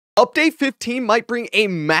Update 15 might bring a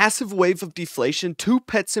massive wave of deflation to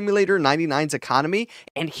Pet Simulator 99's economy,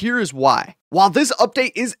 and here is why. While this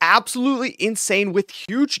update is absolutely insane with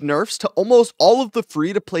huge nerfs to almost all of the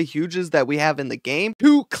free-to-play huges that we have in the game,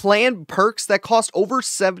 to clan perks that cost over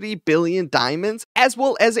 70 billion diamonds, as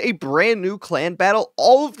well as a brand new clan battle,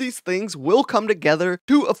 all of these things will come together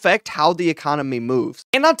to affect how the economy moves.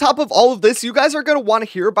 And on top of all of this, you guys are going to want to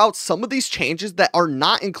hear about some of these changes that are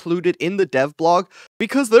not included in the dev blog,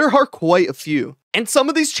 because there are quite a few. And some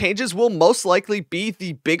of these changes will most likely be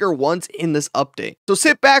the bigger ones in this update. So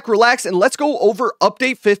sit back, relax, and let's go over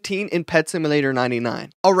Update 15 in Pet Simulator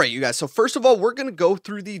 99. Alright, you guys, so first of all, we're going to go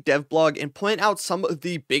through the dev blog and point out some of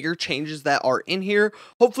the bigger changes that are in here.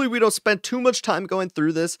 Hopefully we don't spend too much time going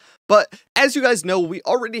through this, but as you guys know, we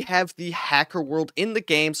already have the hacker world in the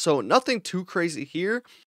game, so nothing too crazy here.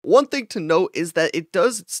 One thing to note is that it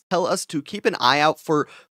does tell us to keep an eye out for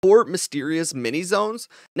 4 mysterious mini zones.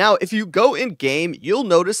 Now, if you go in game, you'll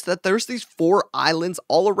notice that there's these 4 islands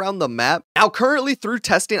all around the map. Now, currently through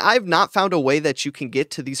testing, I have not found a way that you can get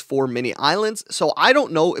to these 4 mini islands, so I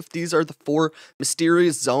don't know if these are the 4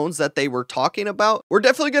 mysterious zones that they were talking about. We're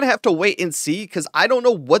definitely gonna have to wait and see, because I don't know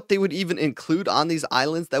what they would even include on these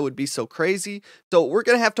islands that would be so crazy, so we're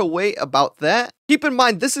gonna have to wait about that. Keep in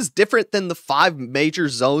mind, this is different than the 5 major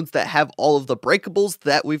zones that have all of the breakables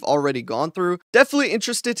that we've already gone through. Definitely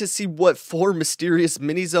interested to see what 4 mysterious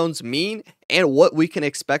mini zones mean and what we can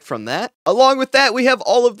expect from that. Along with that, we have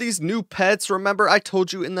all of these new pets. Remember, I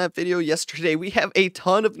told you in that video yesterday, we have a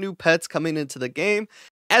ton of new pets coming into the game,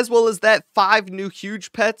 as well as that 5 new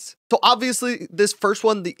huge pets. So obviously this first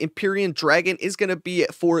one, the Empyrean Dragon, is going to be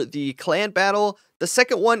for the clan battle. The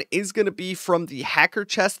second one is going to be from the hacker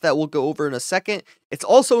chest that we'll go over in a second. It's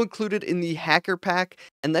also included in the hacker pack.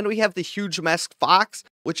 And then we have the huge masked fox,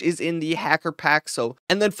 which is in the hacker pack.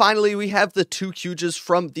 And then finally we have the 2 huges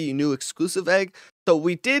from the new exclusive egg. So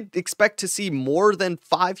we did expect to see more than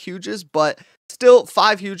 5 huges, but still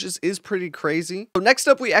 5 huges is pretty crazy. So next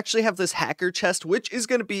up, we actually have this hacker chest, which is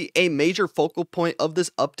going to be a major focal point of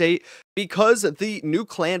this update, because the new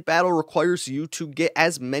clan battle requires you to get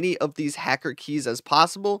as many of these hacker keys as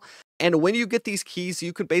possible. And when you get these keys,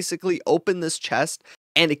 you can basically open this chest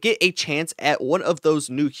and get a chance at one of those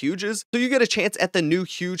new huges. So you get a chance at the new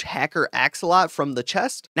huge hacker axolot from the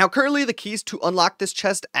chest. Now, currently the keys to unlock this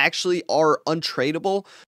chest actually are untradeable,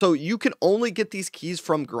 so you can only get these keys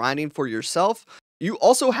from grinding for yourself. You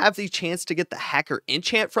also have the chance to get the hacker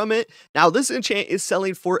enchant from it. Now, this enchant is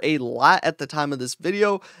selling for a lot at the time of this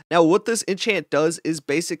video. Now, what this enchant does is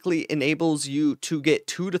basically enables you to get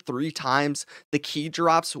 2 to 3 times the key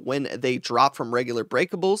drops when they drop from regular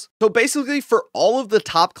breakables. So basically, for all of the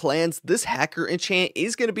top clans, this hacker enchant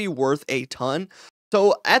is going to be worth a ton.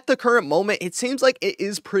 So at the current moment, it seems like it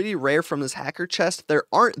is pretty rare from this hacker chest. There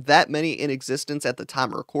aren't that many in existence at the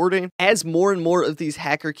time of recording. As more and more of these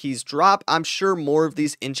hacker keys drop, I'm sure more of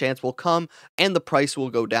these enchants will come and the price will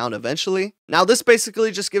go down eventually. Now, this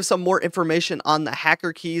basically just gives some more information on the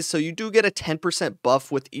hacker keys. So you do get a 10%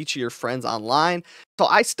 buff with each of your friends online. So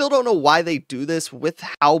I still don't know why they do this with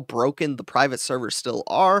how broken the private servers still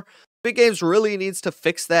are. Big Games really needs to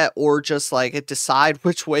fix that, or just like decide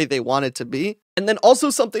which way they want it to be. And then also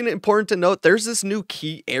something important to note, there's this new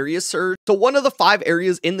key area surge. So one of the 5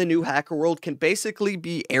 areas in the new hacker world can basically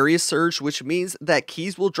be area surge, which means that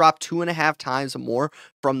keys will drop 2.5 times more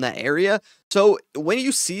from that area. So when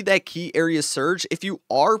you see that key area surge, if you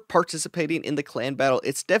are participating in the clan battle,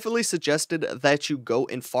 it's definitely suggested that you go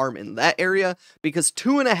and farm in that area, because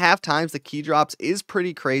 2.5 times the key drops is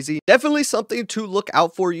pretty crazy. Definitely something to look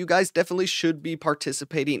out for. You guys definitely should be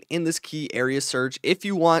participating in this key area surge if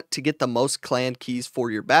you want to get the most clan keys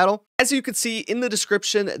for your battle. As you can see in the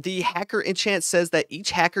description, the hacker enchant says that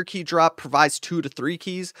each hacker key drop provides 2 to 3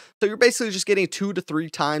 keys. So you're basically just getting 2 to 3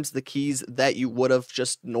 times the keys that you would have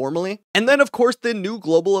just normally. And then of course, the new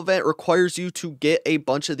global event requires you to get a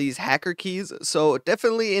bunch of these hacker keys. So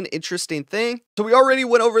definitely an interesting thing. So we already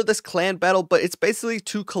went over this clan battle, but it's basically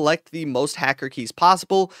to collect the most hacker keys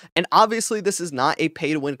possible. And obviously this is not a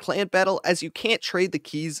pay to win clan battle, as you can't trade the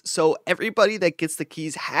keys. So everybody that gets the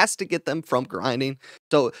keys has to get them from grinding.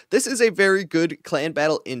 So this is a very good clan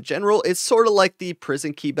battle in general. It's sort of like the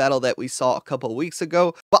prison key battle that we saw a couple of weeks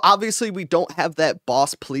ago, but obviously we don't have that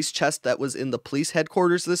boss police chest that was in the police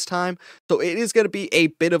headquarters this time. So it is going to be a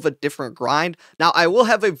bit of a different grind. Now, I will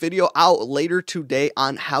have a video out later today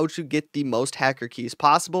on how to get the most hacker keys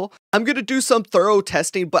possible. I'm going to do some thorough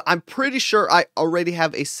testing, but I'm pretty sure I already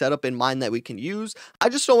have a setup in mind that we can use. I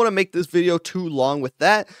just don't want to make this video too long with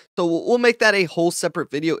that. So we'll make that a whole separate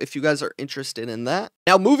video if you guys are interested in that.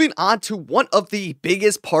 Now, moving on to one of the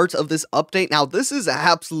biggest parts of this update. Now, this is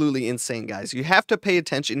absolutely insane, guys. You have to pay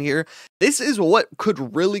attention here. This is what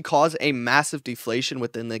could really cause a massive deflation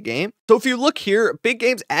within the game. So if you look here, big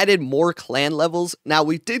games added more clan levels. Now,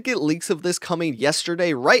 we did get leaks of this coming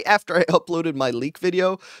yesterday, right after I uploaded my leak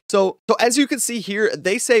video. So as you can see here,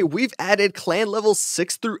 they say we've added clan levels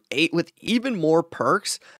 6 through 8 with even more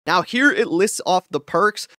perks. Now, here it lists off the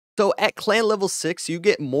perks. So at clan level 6, you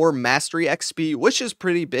get more mastery XP, which is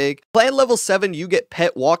pretty big. Clan level 7, you get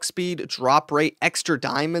pet walk speed, drop rate, extra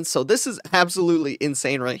diamonds. So this is absolutely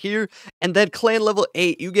insane right here. And then clan level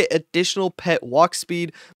 8, you get additional pet walk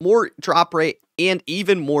speed, more drop rate, and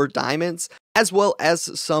even more diamonds, as well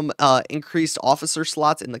as some increased officer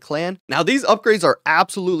slots in the clan. Now, these upgrades are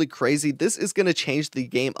absolutely crazy. This is going to change the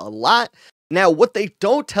game a lot. Now, what they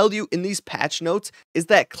don't tell you in these patch notes is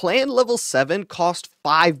that clan level 7 cost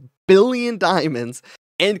 5 billion diamonds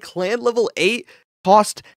and clan level 8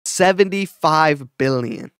 cost 75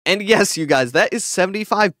 billion. And yes, you guys, that is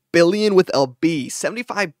 75 billion with a B,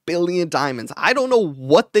 75 billion diamonds. I don't know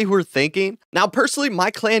what they were thinking. Now, personally,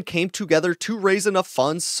 my clan came together to raise enough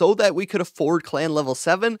funds so that we could afford clan level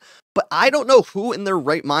 7, but I don't know who in their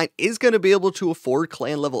right mind is going to be able to afford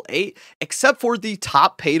clan level 8, except for the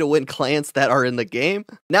top pay-to-win clans that are in the game.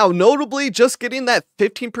 Now, notably, just getting that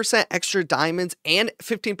 15% extra diamonds and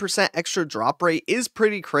 15% extra drop rate is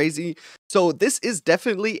pretty crazy. So this is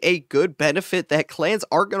definitely a good benefit that clans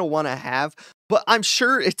are going to want to have. But I'm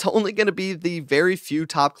sure it's only going to be the very few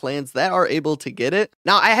top clans that are able to get it.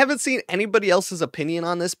 Now, I haven't seen anybody else's opinion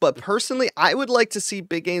on this, but personally, I would like to see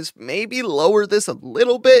big games maybe lower this a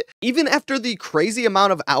little bit. Even after the crazy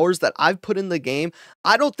amount of hours that I've put in the game,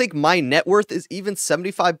 I don't think my net worth is even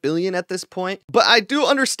 75 billion at this point. But I do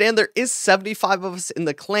understand there is 75 of us in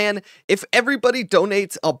the clan. If everybody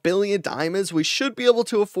donates a billion diamonds, we should be able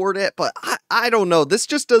to afford it. But I don't know. This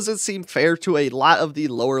just doesn't seem fair to a lot of the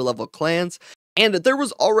lower level clans. And there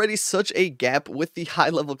was already such a gap with the high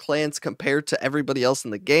level clans compared to everybody else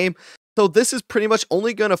in the game. So this is pretty much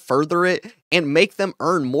only going to further it and make them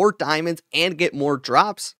earn more diamonds and get more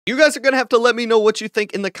drops. You guys are going to have to let me know what you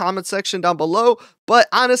think in the comment section down below. But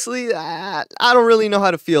honestly, I don't really know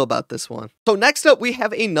how to feel about this one. So next up, we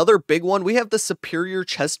have another big one. We have the Superior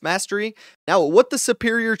Chest Mastery. Now, what the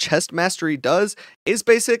Superior Chest Mastery does is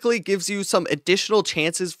basically gives you some additional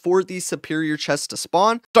chances for the Superior Chest to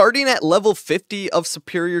spawn. Starting at level 50 of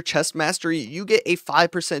Superior Chest Mastery, you get a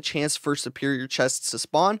 5% chance for Superior Chests to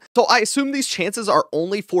spawn. So I assume these chances are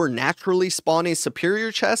only for naturally spawning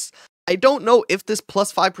Superior Chests. I don't know if this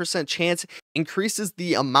plus 5% chance increases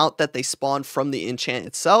the amount that they spawn from the enchant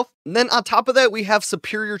itself. And then on top of that, we have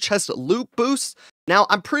Superior Chest loot boosts. Now,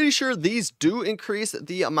 I'm pretty sure these do increase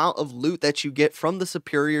the amount of loot that you get from the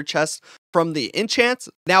Superior Chest from the enchants.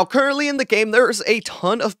 Now, currently in the game, there's a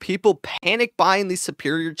ton of people panic buying these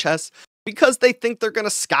Superior Chests because they think they're going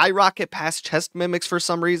to skyrocket past chest mimics for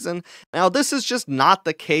some reason. Now, this is just not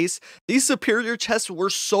the case. These Superior Chests were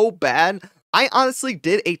so bad. I honestly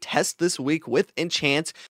did a test this week with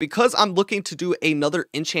enchants because I'm looking to do another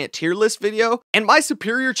enchant tier list video, and my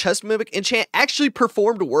Superior Chest Mimic enchant actually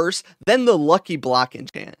performed worse than the Lucky Block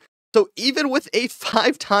enchant. So even with a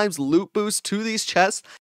 5 times loot boost to these chests,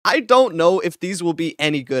 I don't know if these will be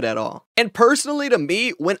any good at all. And personally to me,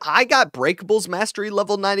 when I got Breakables Mastery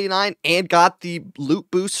level 99 and got the loot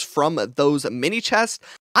boosts from those mini chests,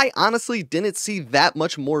 I honestly didn't see that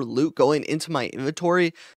much more loot going into my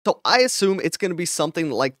inventory. So I assume it's going to be something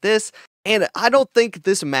like this. And I don't think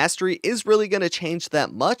this mastery is really going to change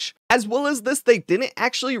that much. As well as this, they didn't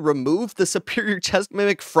actually remove the Superior Chest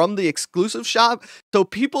Mimic from the exclusive shop, so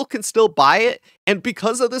people can still buy it. And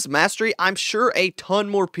because of this mastery, I'm sure a ton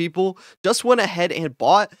more people just went ahead and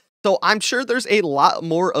bought. So I'm sure there's a lot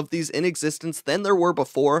more of these in existence than there were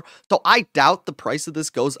before, so I doubt the price of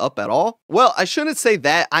this goes up at all. Well, I shouldn't say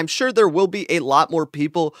that. I'm sure there will be a lot more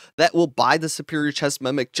people that will buy the Superior Chest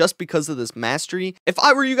Mimic just because of this mastery. If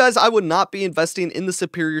I were you guys, I would not be investing in the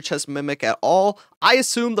Superior Chest Mimic at all. I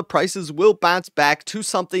assume the prices will bounce back to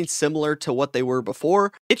something similar to what they were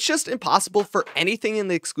before. It's just impossible for anything in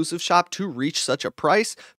the exclusive shop to reach such a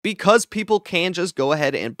price because people can just go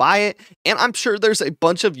ahead and buy it. And I'm sure there's a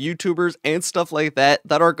bunch of YouTubers and stuff like that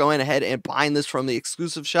that are going ahead and buying this from the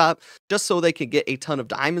exclusive shop just so they can get a ton of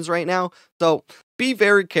diamonds right now. So be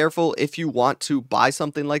very careful if you want to buy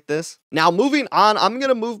something like this. Now, moving on, I'm going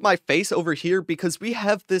to move my face over here because we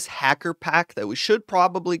have this hacker pack that we should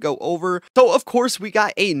probably go over. So, of course, we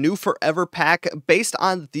got a new forever pack based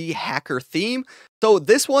on the hacker theme. So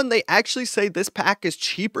this one, they actually say this pack is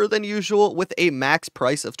cheaper than usual with a max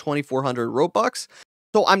price of 2,400 Robux.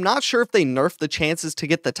 So I'm not sure if they nerfed the chances to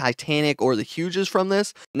get the Titanic or the Huges from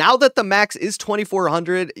this. Now that the max is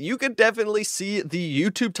 2400, you can definitely see the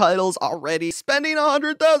YouTube titles already spending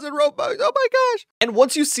 100,000 Robux. Oh my gosh. And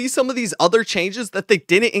once you see some of these other changes that they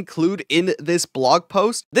didn't include in this blog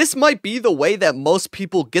post, this might be the way that most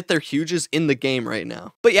people get their Huges in the game right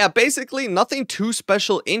now. But yeah, basically nothing too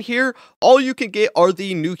special in here. All you can get are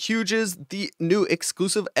the new Huges, the new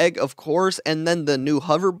exclusive egg, of course, and then the new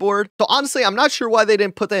hoverboard. So honestly, I'm not sure why they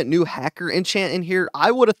didn't put that new hacker enchant in here.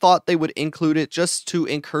 I would have thought they would include it just to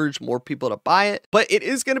encourage more people to buy it. But it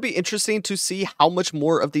is going to be interesting to see how much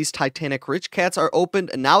more of these Titanic Rich Cats are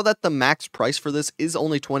opened now that the max price for this is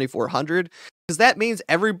only 2,400. Because that means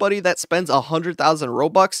everybody that spends 100,000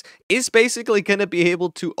 Robux is basically going to be able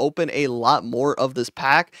to open a lot more of this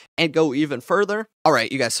pack and go even further. All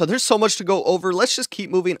right, you guys, so there's so much to go over. Let's just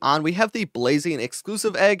keep moving on. We have the Blazing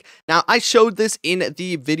exclusive egg. Now, I showed this in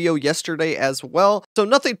the video yesterday as well, so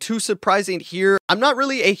nothing too surprising here. I'm not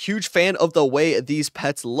really a huge fan of the way these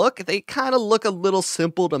pets look. They kind of look a little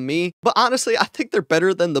simple to me, but honestly, I think they're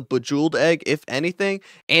better than the Bejeweled egg, if anything.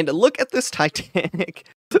 And look at this Titanic.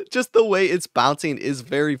 Just the way it's bouncing is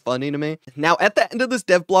very funny to me. Now, at the end of this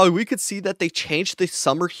dev blog, we could see that they changed the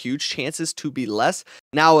summer huge chances to be less.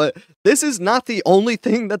 Now, this is not the only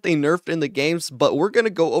thing that they nerfed in the games, but we're going to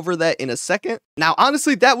go over that in a second. Now,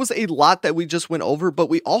 honestly, that was a lot that we just went over, but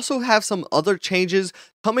we also have some other changes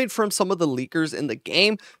coming from some of the leakers in the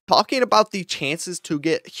game, talking about the chances to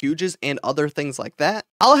get huges and other things like that.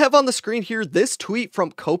 I'll have on the screen here this tweet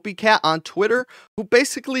from Copycat on Twitter, who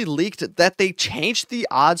basically leaked that they changed the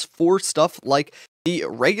odds for stuff like the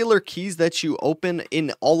regular keys that you open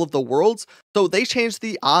in all of the worlds. So they changed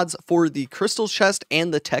the odds for the crystal chest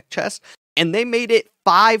and the tech chest, and they made it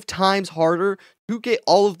 5 times harder to get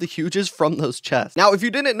all of the huges from those chests. Now, if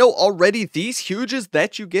you didn't know already, these huges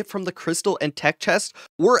that you get from the crystal and tech chest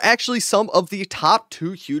were actually some of the top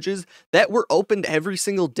 2 huges that were opened every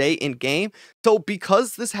single day in game. So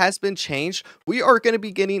because this has been changed, we are going to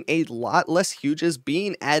be getting a lot less huges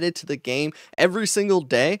being added to the game every single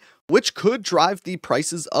day, which could drive the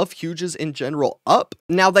prices of huges in general up.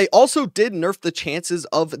 Now, they also did nerf the chances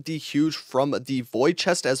of the huge from the void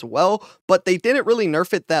chest as well, but they didn't really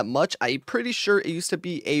nerf it that much. I'm pretty sure it used to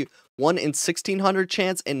be a 1 in 1600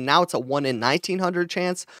 chance, and now it's a 1 in 1900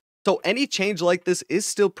 chance. So any change like this is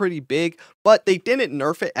still pretty big, but they didn't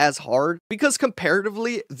nerf it as hard because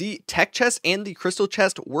comparatively, the tech chest and the crystal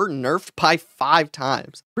chest were nerfed by 5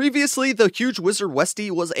 times. Previously, the huge Wizard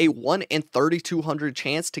Westie was a 1 in 3200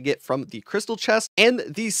 chance to get from the crystal chest, and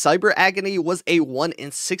the Cyber Agony was a 1 in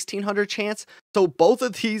 1600 chance. So both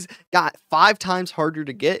of these got 5 times harder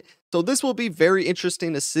to get. So this will be very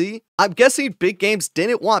interesting to see. I'm guessing big games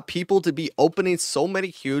didn't want people to be opening so many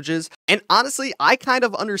huges. And honestly, I kind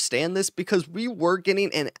of understand this because we were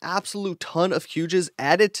getting an absolute ton of huges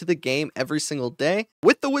added to the game every single day.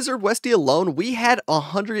 With the Wizard Westie alone, we had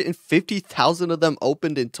 150,000 of them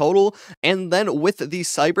opened in total. And then with the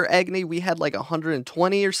Cyber Agony, we had like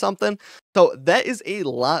 120 or something. So that is a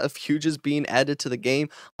lot of huges being added to the game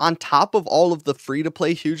on top of all of the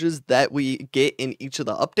free-to-play huges that we get in each of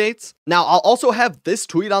the updates. Now, I'll also have this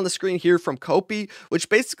tweet on the screen here from Kopi, which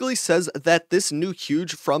basically says that this new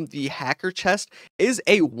huge from the hacker chest is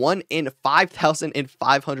a 1 in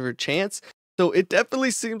 5,500 chance. So it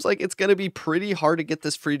definitely seems like it's going to be pretty hard to get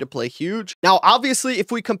this free-to-play huge. Now, obviously,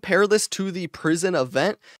 if we compare this to the prison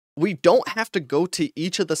event, we don't have to go to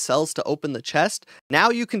each of the cells to open the chest. Now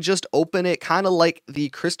you can just open it kind of like the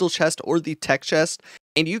crystal chest or the tech chest,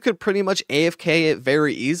 and you could pretty much AFK it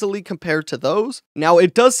very easily compared to those. Now,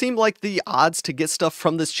 it does seem like the odds to get stuff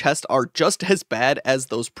from this chest are just as bad as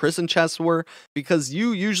those prison chests were, because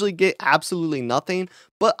you usually get absolutely nothing,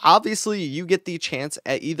 but obviously you get the chance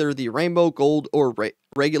at either the rainbow, gold, or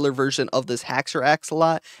regular version of this Haxer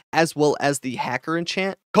Axolot, as well as the hacker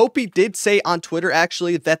enchant. Kopi did say on Twitter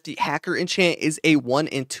actually that the hacker enchant is a 1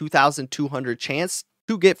 in 2,200 chance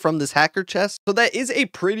to get from this hacker chest. So that is a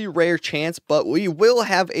pretty rare chance, but we will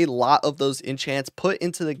have a lot of those enchants put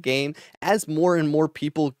into the game as more and more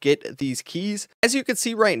people get these keys. As you can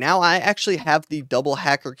see right now, I actually have the double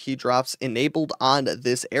hacker key drops enabled on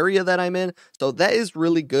this area that I'm in, so that is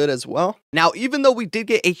really good as well. Now, even though we did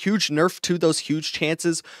get a huge nerf to those huge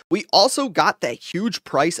chances, we also got that huge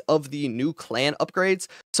price of the new clan upgrades.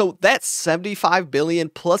 So that's 75 billion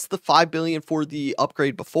plus the 5 billion for the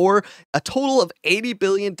upgrade before, a total of 80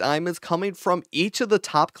 billion diamonds coming from each of the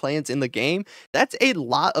top clans in the game. That's a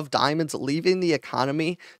lot of diamonds leaving the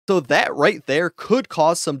economy. So that right there could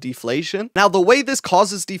cause some deflation. Now, the way this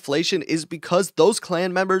causes deflation is because those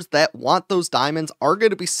clan members that want those diamonds are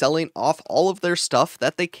going to be selling off all of their stuff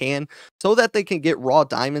that they can so that they can get raw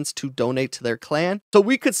diamonds to donate to their clan. So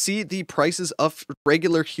we could see the prices of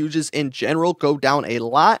regular huges in general go down a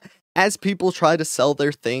lot as people try to sell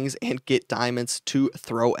their things and get diamonds to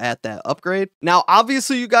throw at that upgrade. Now,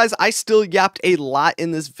 obviously, you guys, I still yapped a lot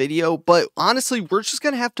in this video, but honestly, we're just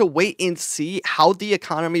gonna have to wait and see how the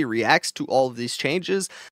economy reacts to all of these changes.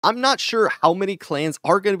 I'm not sure how many clans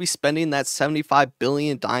are going to be spending that 75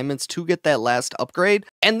 billion diamonds to get that last upgrade.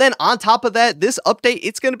 And then on top of that, this update,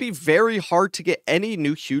 it's going to be very hard to get any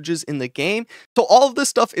new huges in the game. So all of this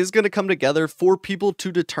stuff is going to come together for people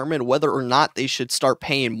to determine whether or not they should start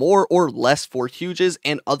paying more or less for huges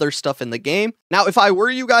and other stuff in the game. Now, if I were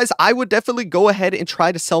you guys, I would definitely go ahead and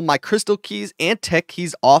try to sell my crystal keys and tech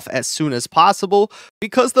keys off as soon as possible,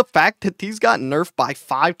 because the fact that these got nerfed by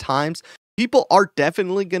 5 times, people are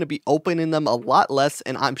definitely going to be opening them a lot less,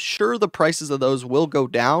 and I'm sure the prices of those will go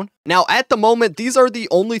down. Now, at the moment, these are the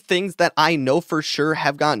only things that I know for sure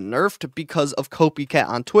have gotten nerfed because of Copycat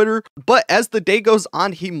on Twitter, but as the day goes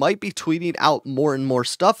on, he might be tweeting out more and more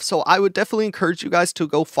stuff, so I would definitely encourage you guys to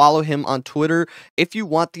go follow him on Twitter if you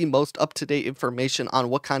want the most up-to-date information on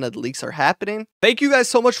what kind of leaks are happening. Thank you guys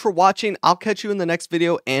so much for watching. I'll catch you in the next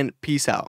video, and peace out.